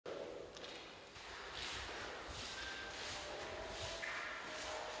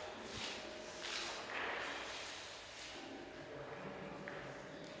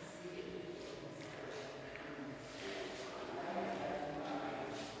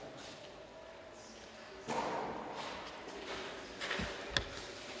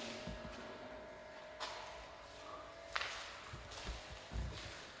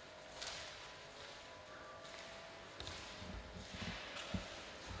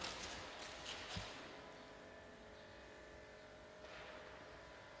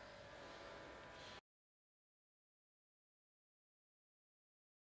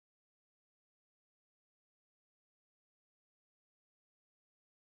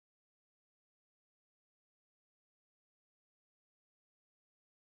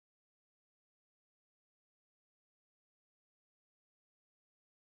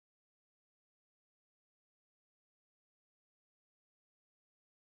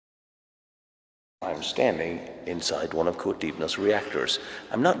I'm standing inside one of Dibna's reactors.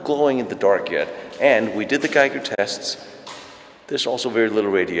 I'm not glowing in the dark yet, and we did the Geiger tests. There's also very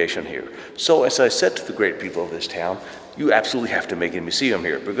little radiation here. So as I said to the great people of this town, you absolutely have to make a museum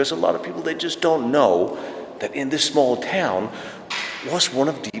here, because a lot of people, they just don't know that in this small town was one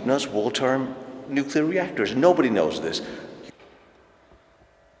of Dibna's war-time nuclear reactors. Nobody knows this.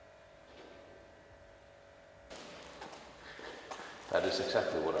 That is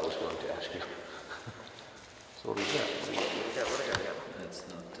exactly what I was going to ask you. So what do you got? That's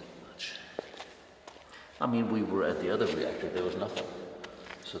not that much. I mean, we were at the other reactor, there was nothing.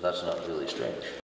 So that's not really strange.